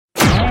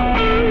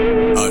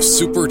a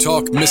Super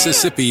Talk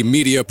Mississippi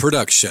media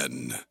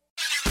production.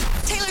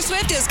 Taylor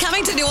Swift is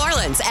coming to New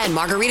Orleans, and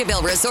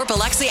Margaritaville Resort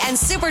Biloxi and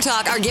Super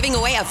Talk are giving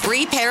away a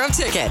free pair of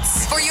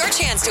tickets. For your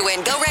chance to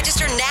win, go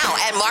register now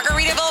at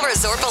Margaritaville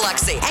Resort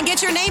Biloxi and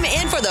get your name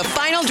in for the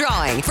final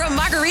drawing from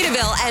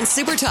Margaritaville and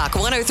Super Talk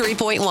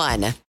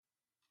 103.1.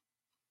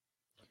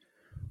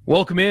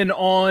 Welcome in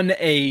on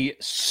a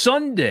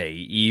Sunday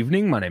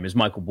evening. My name is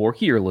Michael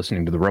Borky. You're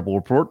listening to the Rebel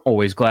Report.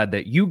 Always glad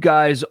that you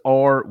guys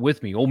are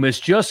with me. Ole Miss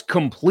just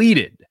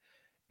completed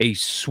a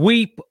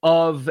sweep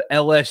of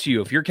LSU.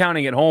 If you're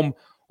counting at home,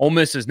 Ole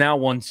Miss has now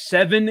won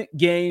 7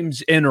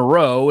 games in a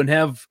row and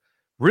have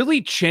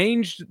really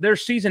changed their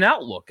season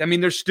outlook. I mean,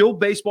 there's still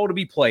baseball to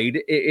be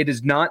played. It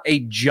is not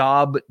a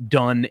job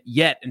done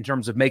yet in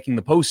terms of making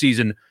the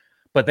postseason,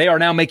 but they are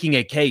now making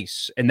a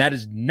case, and that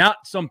is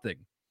not something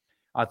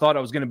I thought I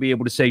was going to be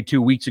able to say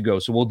 2 weeks ago.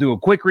 So we'll do a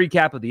quick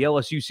recap of the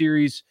LSU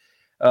series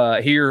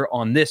here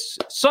on this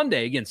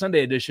Sunday, again,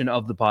 Sunday edition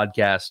of the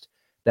podcast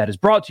that is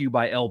brought to you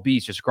by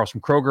LB's, just across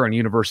from Kroger on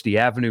University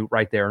Avenue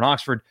right there in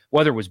Oxford.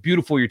 Weather was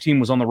beautiful. Your team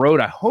was on the road.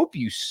 I hope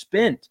you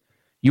spent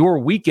your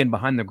weekend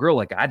behind the grill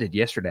like I did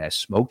yesterday. I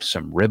smoked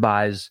some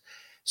ribeyes,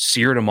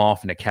 seared them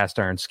off in a cast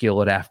iron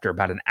skillet after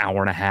about an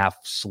hour and a half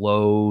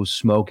slow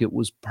smoke. It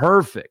was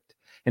perfect.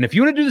 And if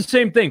you want to do the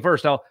same thing,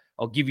 first, I'll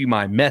give you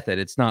my method.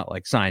 It's not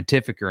like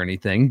scientific or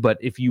anything, but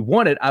if you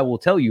want it, I will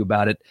tell you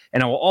about it.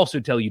 And I will also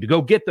tell you to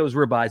go get those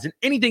ribeyes and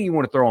anything you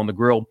want to throw on the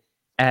grill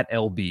at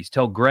LB's.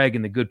 Tell Greg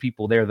and the good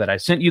people there that I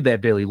sent you. They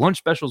have daily lunch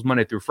specials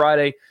Monday through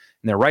Friday,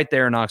 and they're right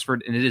there in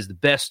Oxford, and it is the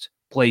best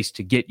place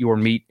to get your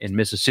meat in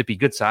Mississippi.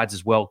 Good sides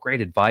as well. Great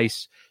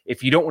advice.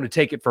 If you don't want to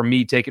take it from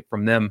me, take it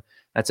from them.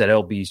 That's at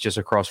LB's, just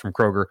across from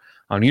Kroger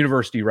on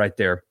University right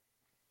there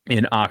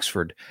in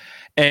Oxford.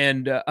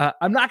 And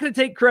I'm not going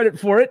to take credit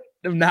for it.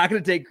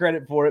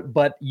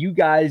 But you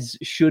guys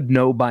should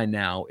know by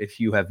now,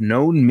 if you have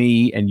known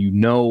me and you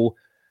know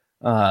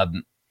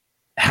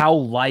how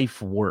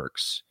life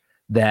works,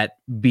 that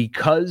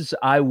because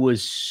I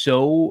was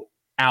so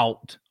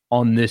out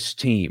on this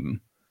team,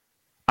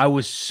 I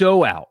was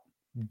so out,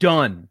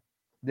 done.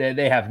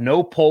 They have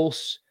no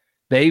pulse.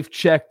 They've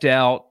checked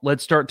out.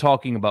 Let's start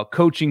talking about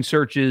coaching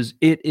searches.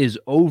 It is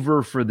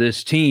over for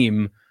this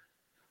team.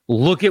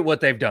 Look at what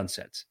they've done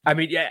since. I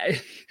mean, yeah,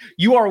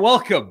 you are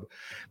welcome,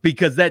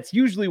 because that's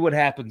usually what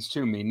happens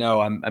to me.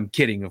 No, I'm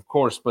kidding, of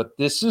course, but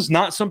this is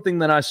not something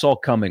that I saw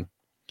coming.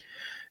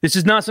 I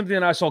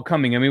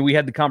mean, we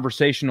had the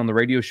conversation on the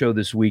radio show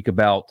this week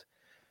about,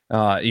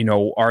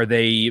 did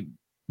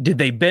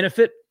they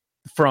benefit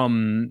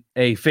from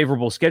a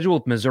favorable schedule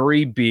with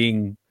Missouri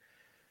being,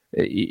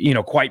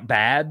 quite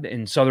bad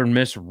and Southern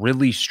Miss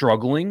really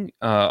struggling?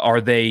 Are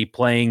they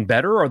playing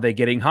better? Are they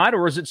getting hot?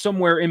 Or is it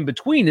somewhere in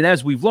between? And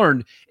as we've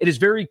learned, it is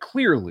very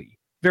clearly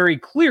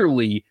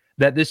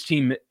that this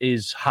team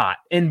is hot.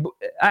 And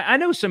I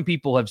know some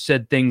people have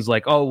said things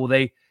like, oh,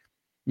 well,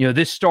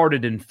 this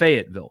started in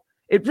Fayetteville.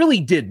 It really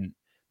didn't.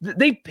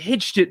 They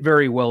pitched it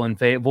very well in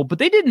Fayetteville, but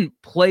they didn't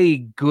play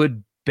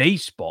good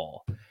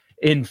baseball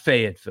in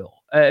Fayetteville.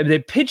 They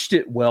pitched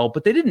it well,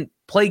 but they didn't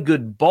play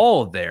good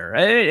ball there.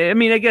 I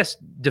mean, I guess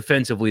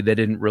defensively they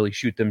didn't really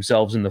shoot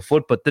themselves in the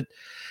foot, but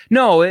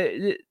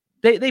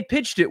they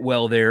pitched it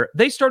well there.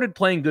 They started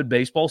playing good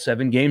baseball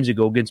 7 games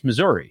ago against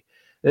Missouri.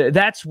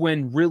 That's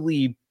when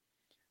really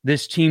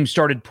this team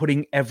started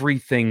putting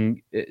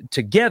everything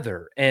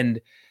together, and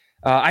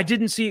I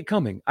didn't see it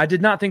coming. I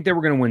did not think they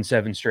were going to win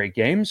 7 straight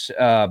games.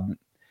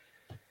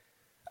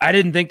 I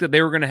didn't think that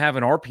they were going to have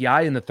an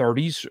RPI in the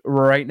 30s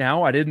right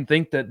now. I didn't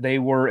think that they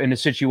were in a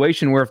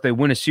situation where if they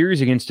win a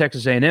series against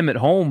Texas A&M at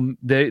home,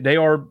 they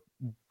are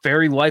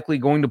very likely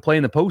going to play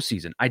in the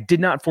postseason. I did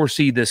not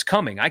foresee this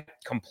coming. I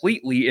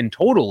completely and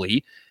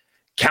totally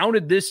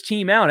counted this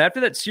team out after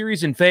that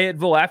series in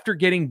Fayetteville, after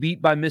getting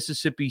beat by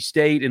Mississippi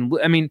State. And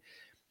I mean,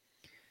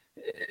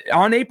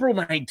 on April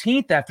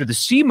 19th, after the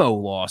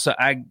SEMO loss,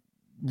 I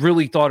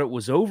really thought it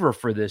was over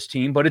for this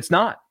team, but it's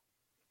not.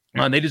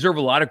 They deserve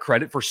a lot of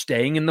credit for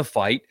staying in the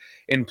fight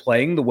and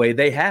playing the way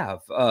they have.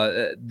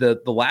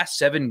 The last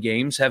 7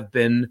 games have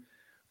been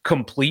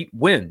complete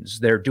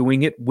wins. They're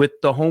doing it with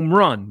the home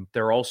run.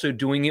 They're also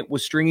doing it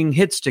with stringing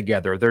hits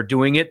together. They're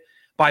doing it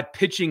by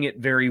pitching it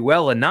very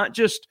well, and not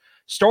just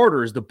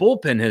starters. The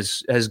bullpen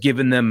has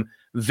given them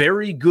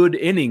very good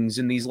innings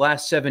in these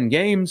last 7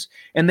 games,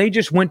 and they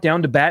just went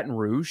down to Baton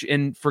Rouge.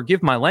 And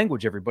forgive my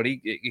language,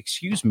 everybody.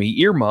 Excuse me,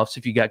 earmuffs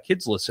if you got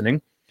kids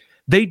listening.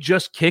 They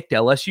just kicked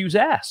LSU's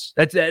ass.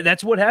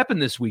 That's what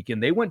happened this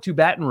weekend. They went to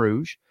Baton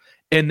Rouge,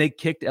 and they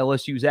kicked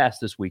LSU's ass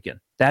this weekend.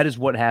 That is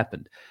what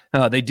happened.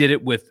 They did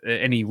it with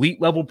an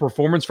elite-level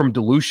performance from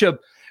DeLucia,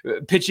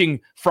 pitching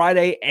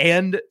Friday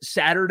and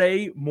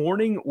Saturday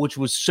morning, which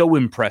was so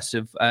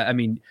impressive. I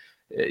mean,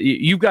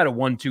 you've got a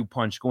 1-2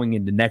 punch going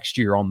into next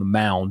year on the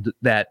mound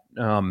that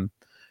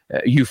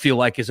you feel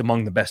like is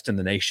among the best in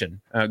the nation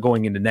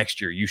going into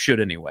next year. You should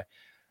anyway.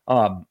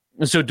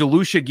 So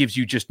DeLucia gives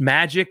you just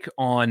magic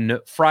on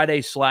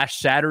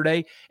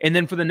Friday/Saturday. And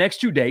then for the next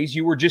 2 days,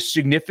 you were just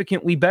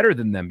significantly better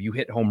than them. You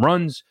hit home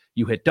runs,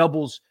 you hit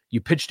doubles,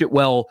 You pitched it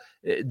well.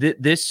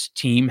 This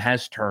team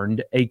has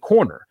turned a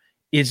corner.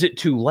 Is it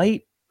too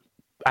late?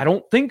 I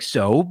don't think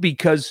so,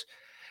 because,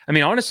 I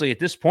mean, honestly, at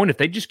this point, if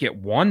they just get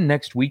one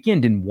next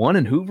weekend and one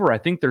in Hoover, I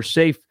think they're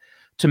safe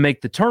to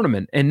make the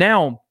tournament. And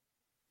now,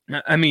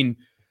 I mean,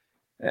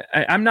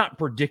 I'm not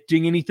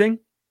predicting anything.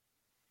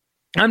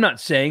 I'm not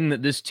saying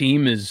that this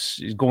team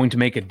is going to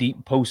make a deep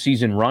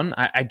postseason run.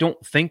 I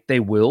don't think they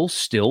will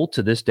still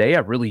to this day. I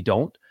really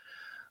don't.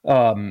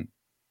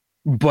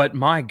 But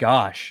my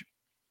gosh,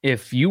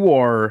 if you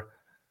are,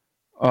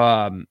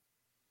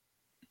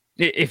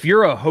 if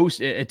you're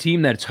a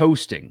team that's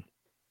hosting,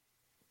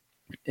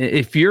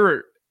 if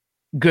you're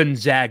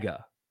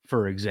Gonzaga,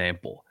 for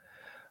example,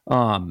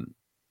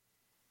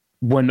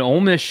 when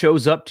Ole Miss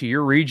shows up to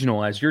your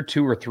regional as your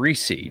 2 or 3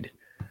 seed,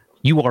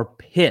 you are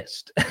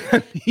pissed.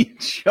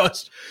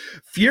 Just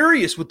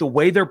furious with the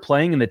way they're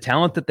playing and the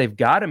talent that they've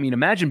got. I mean,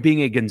 imagine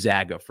being a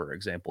Gonzaga, for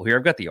example. Here,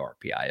 I've got the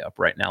RPI up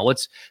right now.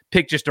 Let's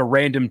pick just a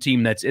random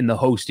team that's in the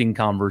hosting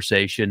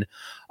conversation.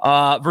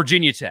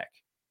 Virginia Tech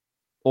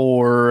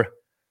or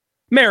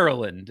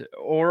Maryland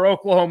or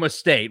Oklahoma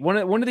State. One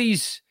of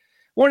these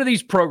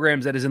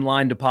programs that is in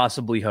line to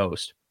possibly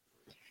host.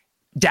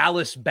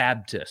 Dallas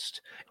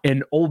Baptist,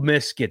 and Ole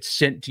Miss gets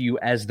sent to you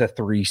as the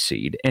 3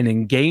 seed. And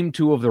in game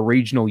 2 of the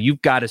regional,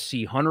 you've got to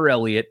see Hunter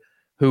Elliott,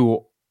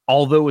 who,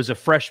 although as a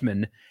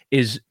freshman,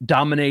 is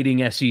dominating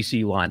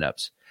SEC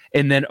lineups.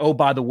 And then, oh,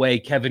 by the way,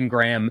 Kevin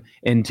Graham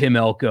and Tim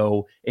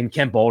Elko and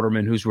Kemp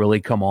Alderman, who's really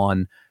come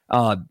on.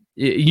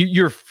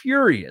 You're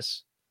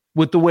furious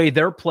with the way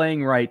they're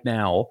playing right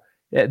now,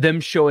 them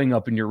showing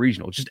up in your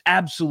regional. Just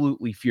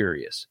absolutely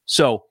furious.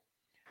 So,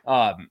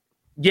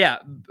 yeah,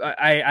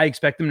 I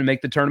expect them to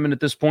make the tournament at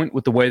this point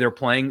with the way they're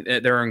playing.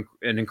 They're an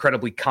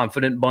incredibly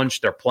confident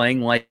bunch. They're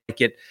playing like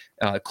it,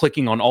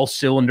 clicking on all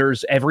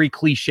cylinders. Every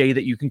cliche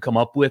that you can come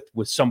up with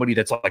somebody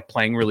that's like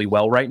playing really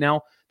well right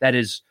now, that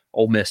is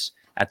Ole Miss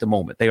at the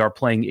moment. They are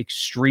playing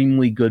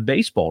extremely good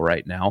baseball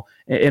right now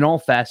in all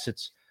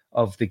facets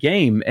of the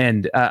game.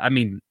 And I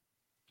mean,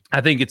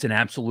 I think it's an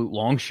absolute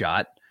long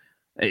shot.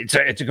 It's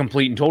a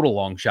complete and total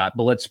long shot,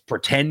 but let's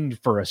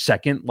pretend for a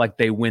second like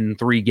they win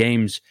 3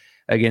 games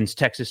against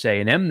Texas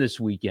A&M this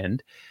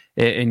weekend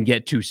and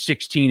get to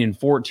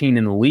 16-14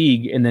 in the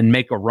league and then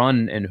make a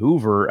run in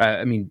Hoover.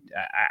 I mean,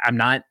 I'm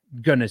not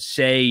going to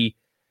say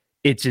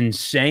it's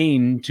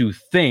insane to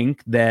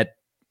think that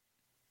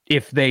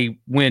if they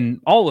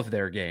win all of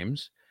their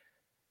games,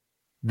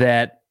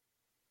 that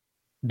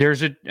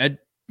there's a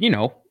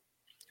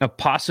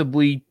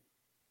possible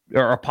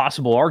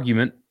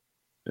argument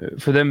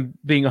for them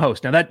being a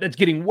host. Now that's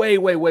getting way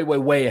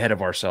ahead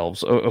of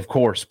ourselves, of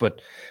course,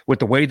 but with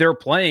the way they're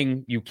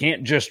playing, you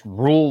can't just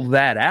rule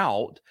that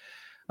out.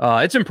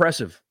 It's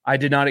impressive. I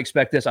did not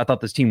expect this. I thought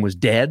this team was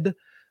dead.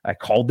 I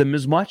called them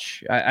as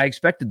much. I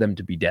expected them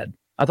to be dead.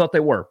 I thought they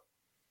were.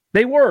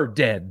 They were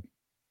dead,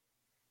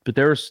 but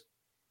there's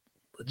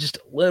just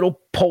a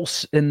little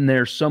pulse in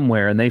there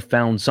somewhere, and they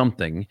found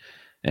something.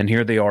 And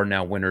here they are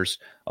now, winners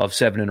of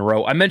 7 in a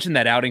row. I mentioned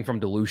that outing from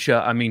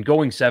DeLucia. I mean,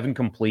 going 7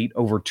 complete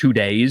over 2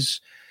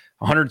 days,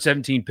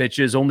 117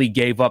 pitches, only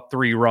gave up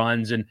 3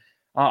 runs. And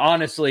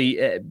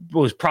honestly,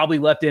 was probably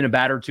left in a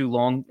batter too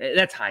long.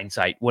 That's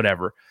hindsight,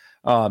 whatever.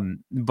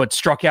 But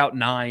struck out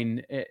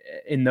 9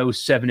 in those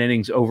 7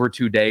 innings over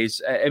 2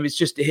 days. It's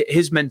just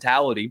his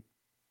mentality.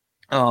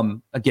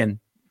 Again,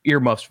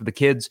 earmuffs for the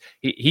kids.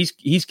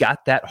 He's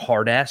got that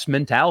hard-ass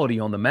mentality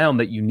on the mound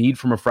that you need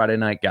from a Friday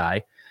night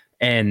guy.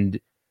 And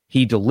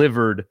he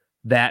delivered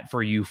that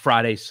for you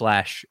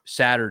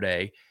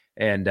Friday/Saturday,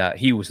 and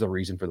he was the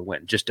reason for the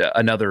win. Just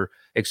another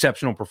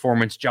exceptional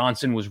performance.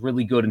 Johnson was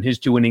really good in his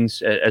 2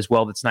 innings as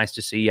well. That's nice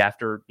to see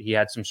after he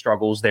had some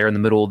struggles there in the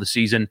middle of the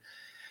season.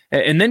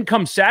 And then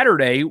comes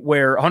Saturday,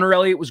 where Hunter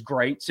Elliott was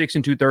great, 6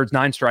 2/3,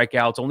 9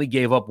 strikeouts, only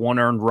gave up 1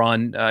 earned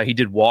run. He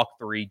did walk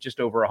 3,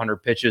 just over 100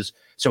 pitches.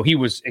 So he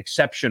was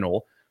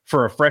exceptional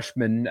for a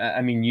freshman.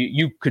 I mean,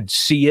 you could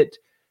see it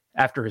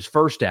after his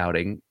first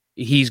outing.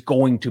 He's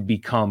going to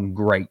become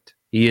great.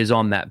 He is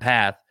on that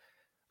path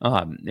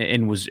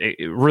and was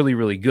really,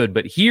 really good.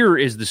 But here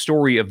is the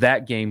story of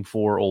that game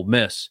for Ole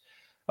Miss.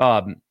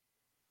 I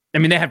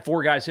mean, they had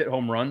 4 guys hit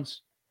home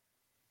runs,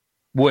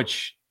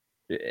 which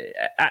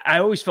I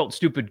always felt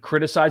stupid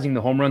criticizing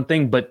the home run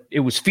thing, but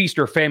it was feast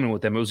or famine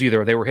with them. It was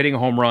either they were hitting a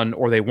home run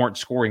or they weren't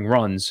scoring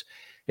runs.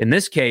 In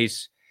this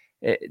case,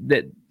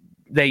 that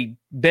they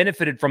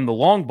benefited from the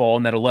long ball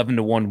in that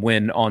 11-1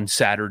 win on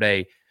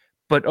Saturday.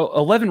 But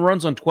 11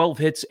 runs on 12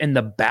 hits and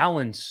the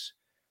balance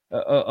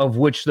of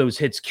which those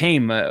hits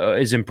came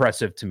is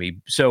impressive to me.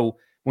 So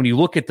when you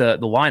look at the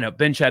lineup,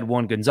 Bench had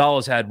 1,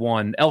 Gonzalez had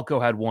 1, Elko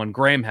had 1,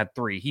 Graham had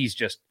 3. He's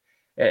just,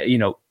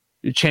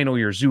 channel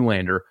your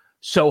Zoolander.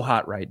 So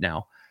hot right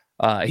now.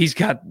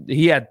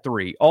 He had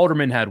 3.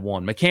 Alderman had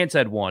 1. McCants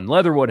had 1.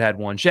 Leatherwood had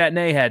 1.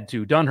 Chatney had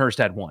 2. Dunhurst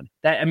had 1.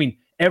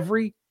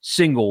 Every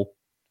single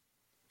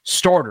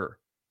starter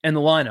in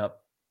the lineup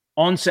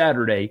on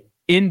Saturday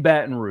in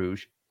Baton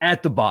Rouge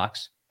at the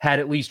box had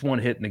at least 1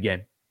 hit in the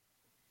game.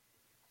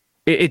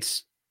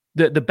 It's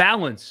the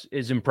balance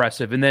is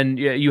impressive. And then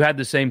you had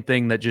the same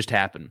thing that just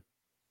happened.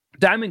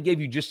 Diamond gave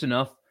you just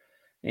enough,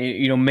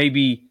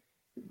 maybe.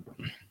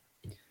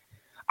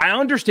 I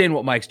understand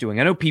what Mike's doing.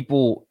 I know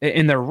people,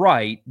 and they're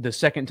right, the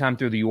second time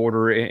through the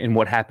order and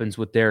what happens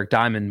with Derek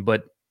Diamond,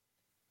 but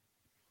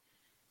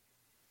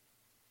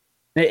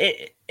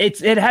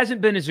it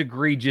hasn't been as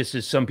egregious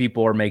as some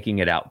people are making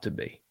it out to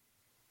be.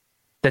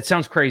 That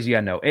sounds crazy,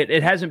 I know.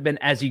 It hasn't been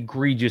as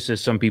egregious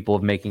as some people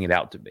have making it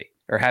out to be,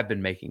 or have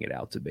been making it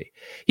out to be.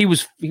 He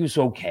was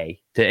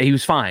okay. He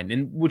was fine,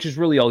 and which is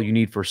really all you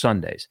need for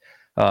Sundays.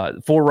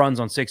 4 runs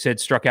on 6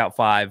 hits, struck out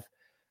 5,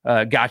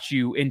 got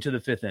you into the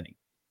 5th inning.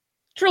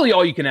 It's really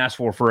all you can ask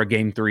for a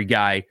Game 3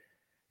 guy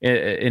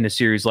in a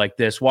series like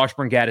this.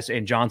 Washburn, Gaddis,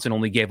 and Johnson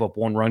only gave up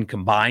 1 run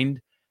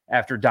combined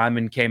after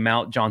Diamond came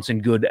out.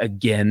 Johnson good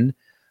again.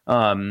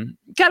 Wasn't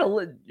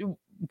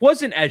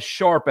as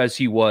sharp as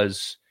he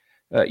was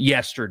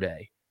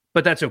yesterday,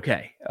 but that's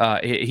okay.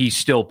 He's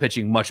still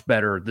pitching much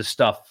better. The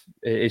stuff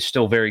is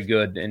still very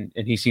good, and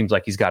he seems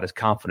like he's got his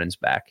confidence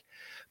back.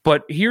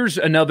 But here's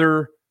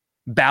another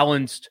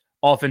balanced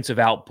offensive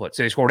output.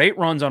 So they scored 8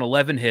 runs on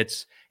 11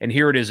 hits, and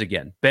here it is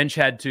again. Bench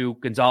had 2.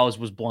 Gonzalez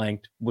was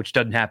blanked, which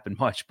doesn't happen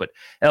much, but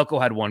Elko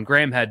had 1.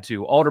 Graham had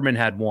 2. Alderman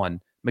had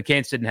 1.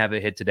 McCants didn't have a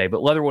hit today,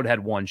 but Leatherwood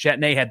had 1.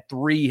 Chatney had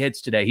 3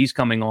 hits today. He's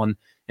coming on,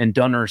 and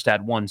Dunhurst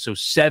had 1. So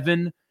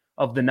 7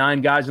 of the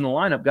 9 guys in the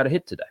lineup got a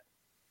hit today.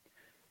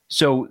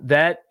 So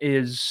that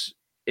is,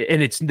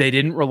 and they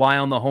didn't rely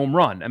on the home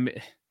run. I mean,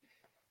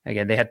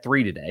 again, they had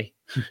 3 today,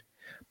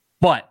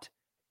 but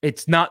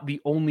it's not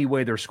the only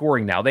way they're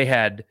scoring now. They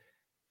had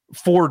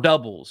 4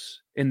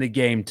 doubles in the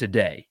game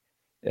today.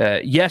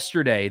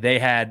 Yesterday, they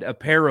had a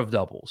pair of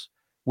doubles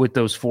with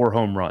those 4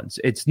 home runs.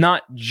 It's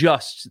not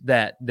just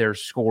that they're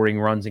scoring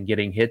runs and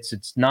getting hits.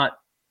 It's not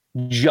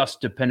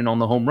just dependent on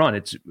the home run.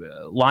 It's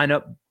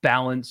lineup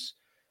balance,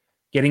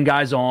 getting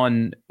guys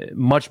on,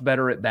 much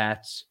better at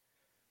bats.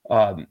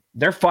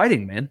 They're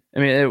fighting, man. I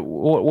mean,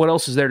 what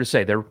else is there to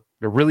say? They're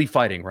really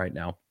fighting right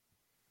now,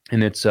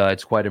 and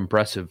it's quite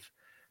impressive.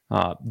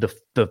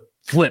 The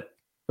flip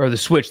or the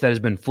switch that has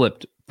been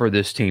flipped for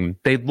this team.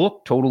 They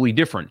look totally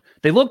different.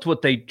 They looked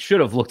what they should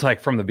have looked like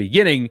from the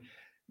beginning,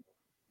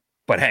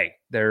 but hey,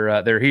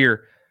 they're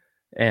here,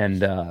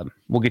 and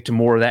we'll get to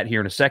more of that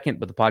here in a second.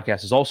 But the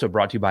podcast is also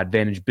brought to you by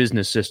Advantage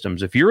Business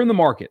Systems. If you're in the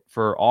market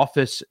for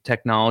office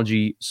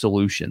technology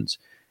solutions,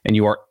 and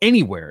you are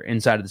anywhere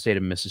inside of the state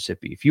of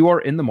Mississippi, if you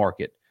are in the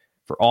market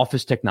for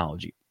office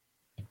technology,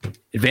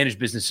 Advantage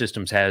Business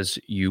Systems has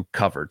you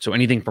covered. So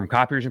anything from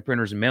copiers and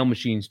printers and mail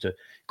machines to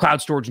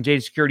cloud storage and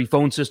data security,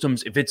 phone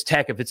systems, if it's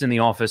tech, if it's in the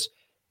office,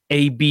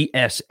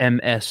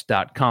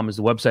 absms.com is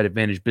the website.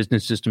 Advantage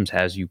Business Systems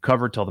has you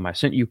covered. Tell them I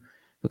sent you.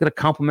 Look at a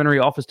complimentary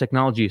office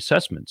technology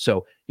assessment.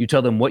 So you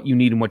tell them what you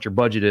need and what your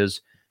budget is,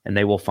 and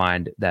they will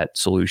find that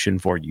solution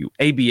for you.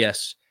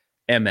 absms.com.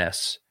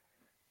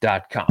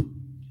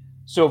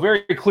 So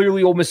very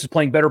clearly, Ole Miss is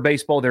playing better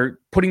baseball. They're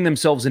putting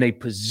themselves in a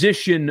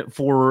position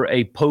for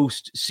a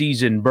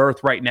postseason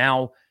berth right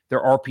now.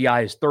 Their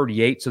RPI is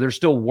 38, so there's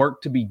still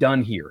work to be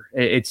done here.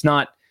 It's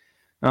not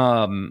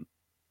set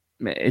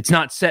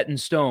in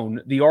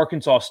stone. The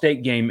Arkansas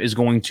State game is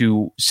going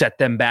to set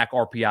them back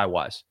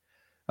RPI-wise.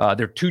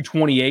 They're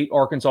 228.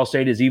 Arkansas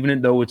State is,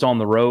 even though it's on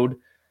the road.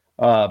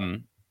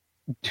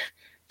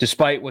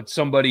 Despite what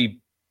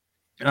somebody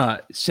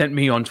sent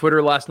me on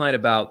Twitter last night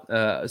about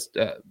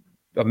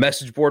a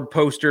message board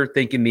poster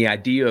thinking the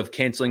idea of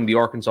canceling the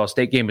Arkansas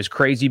State game is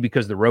crazy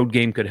because the road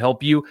game could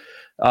help you.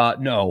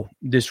 No,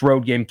 this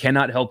road game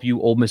cannot help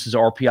you. Ole Miss's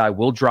RPI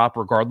will drop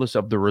regardless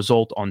of the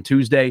result on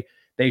Tuesday.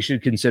 They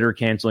should consider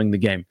canceling the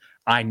game.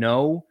 I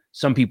know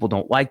some people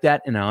don't like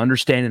that, and I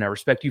understand, and I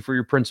respect you for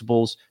your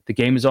principles. The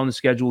game is on the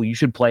schedule. You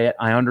should play it.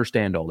 I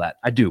understand all that.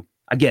 I do.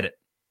 I get it.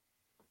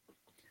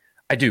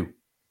 I do.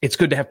 It's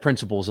good to have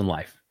principles in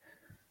life.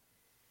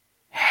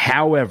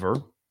 However,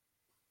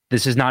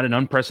 this is not an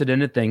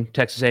unprecedented thing.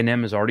 Texas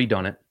A&M has already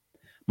done it.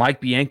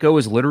 Mike Bianco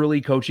is literally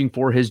coaching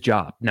for his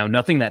job. Now,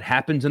 nothing that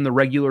happens in the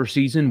regular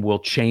season will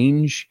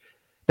change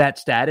that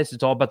status.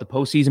 It's all about the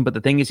postseason. But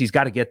the thing is, he's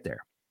got to get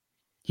there.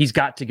 He's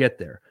got to get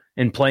there.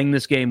 And playing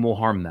this game will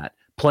harm that.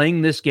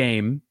 Playing this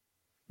game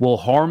will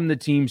harm the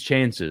team's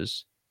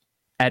chances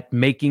at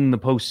making the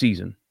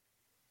postseason.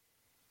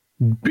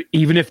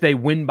 Even if they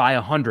win by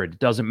 100, it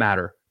doesn't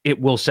matter. It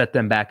will set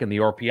them back in the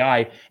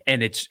RPI,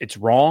 and it's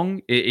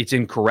wrong. It's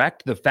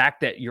incorrect. The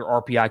fact that your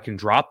RPI can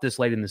drop this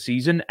late in the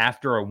season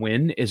after a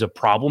win is a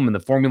problem, and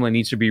the formula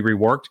needs to be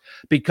reworked,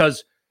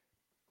 because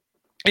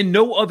in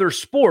no other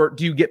sport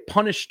do you get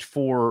punished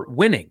for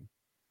winning.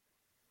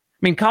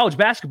 I mean, college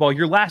basketball,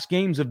 your last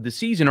games of the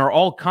season are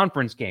all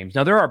conference games.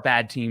 Now, there are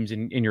bad teams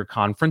in your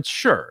conference,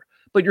 sure,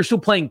 but you're still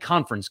playing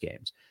conference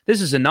games. This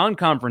is a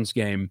non-conference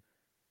game,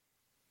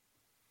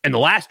 and the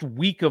last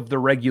week of the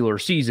regular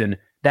season,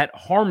 that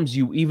harms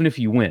you even if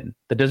you win.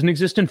 That doesn't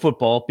exist in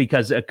football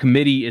because a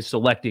committee is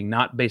selecting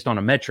not based on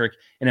a metric.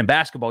 And in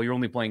basketball, you're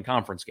only playing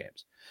conference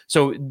games.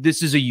 So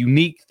this is a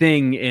unique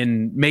thing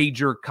in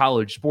major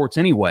college sports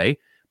anyway.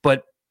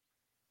 But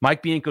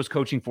Mike Bianco's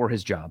coaching for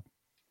his job.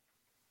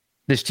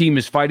 This team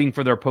is fighting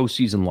for their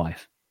postseason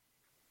life.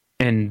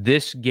 And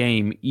this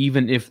game,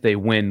 even if they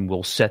win,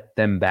 will set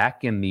them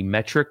back in the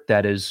metric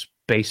that is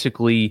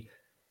basically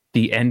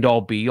the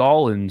end-all,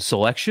 be-all in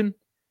selection.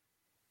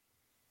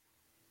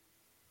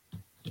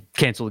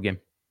 Cancel the game.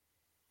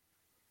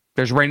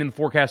 There's rain in the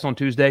forecast on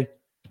Tuesday.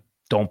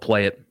 Don't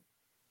play it.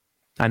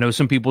 I know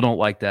some people don't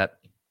like that.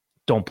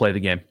 Don't play the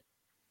game.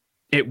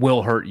 It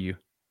will hurt you.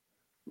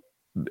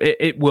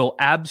 It will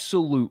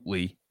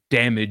absolutely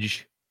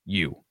damage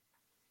you,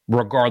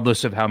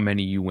 regardless of how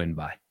many you win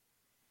by.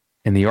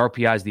 And the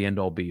RPI is the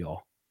end-all,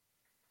 be-all.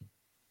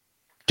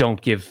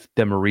 Don't give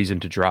them a reason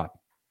to drop.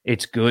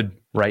 It's good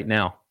right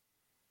now.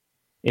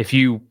 If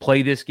you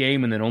play this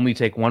game and then only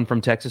take one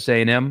from Texas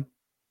A&M,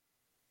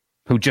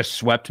 who just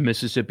swept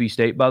Mississippi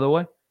State, by the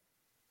way,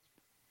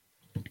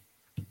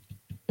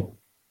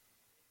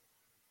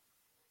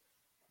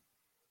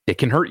 it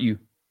can hurt you,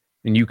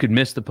 and you could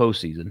miss the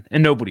postseason,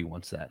 and nobody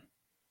wants that.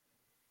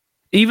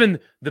 Even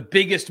the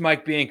biggest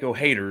Mike Bianco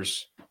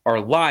haters are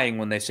lying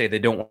when they say they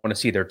don't want to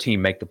see their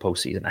team make the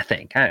postseason, I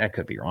think. I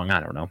could be wrong. I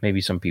don't know.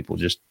 Maybe some people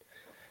just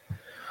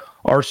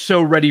are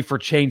so ready for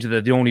change that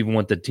they don't even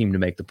want the team to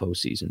make the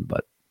postseason.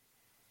 But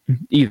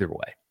either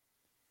way,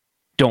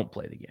 don't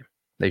play the game.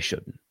 They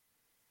shouldn't.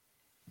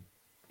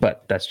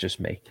 But that's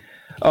just me.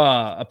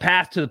 A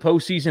path to the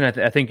postseason,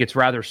 I think it's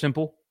rather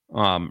simple.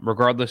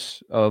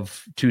 Regardless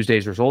of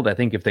Tuesday's result, I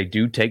think if they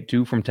do take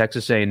two from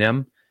Texas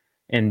A&M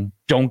and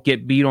don't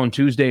get beat on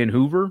Tuesday in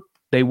Hoover,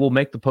 they will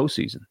make the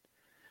postseason.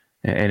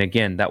 And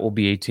again, that will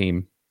be a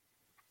team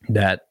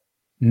that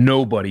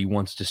nobody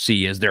wants to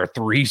see as their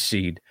 3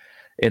 seed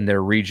in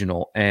their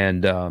regional.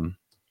 And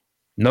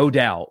no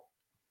doubt,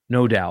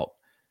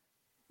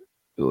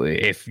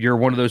 if you're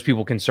one of those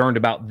people concerned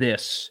about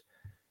this,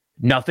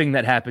 nothing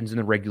that happens in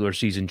the regular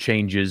season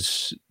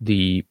changes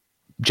the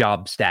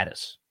job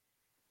status.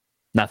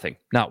 Nothing.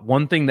 Not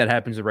one thing that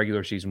happens in the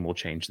regular season will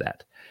change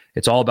that.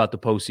 It's all about the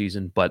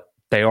postseason, but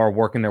they are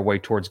working their way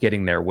towards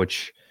getting there,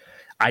 which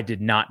I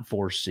did not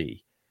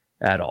foresee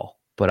at all.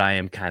 But I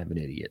am kind of an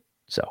idiot.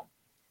 So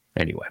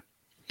anyway,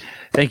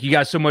 thank you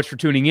guys so much for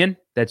tuning in.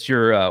 That's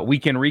your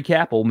weekend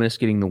recap. Ole Miss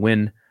getting the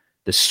win,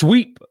 the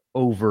sweep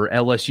over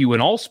LSU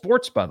in all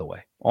sports, by the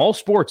way. All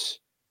sports.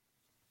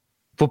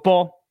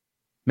 Football,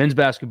 men's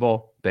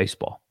basketball,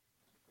 baseball.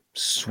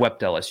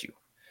 Swept LSU.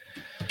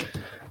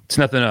 It's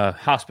nothing a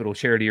hospital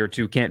charity or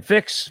two can't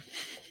fix.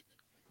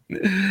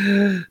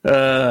 Y'all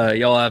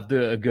have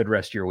a good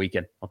rest of your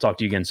weekend. I'll talk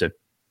to you again soon.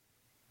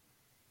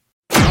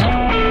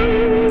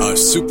 A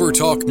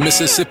SuperTalk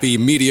Mississippi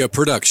media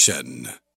production.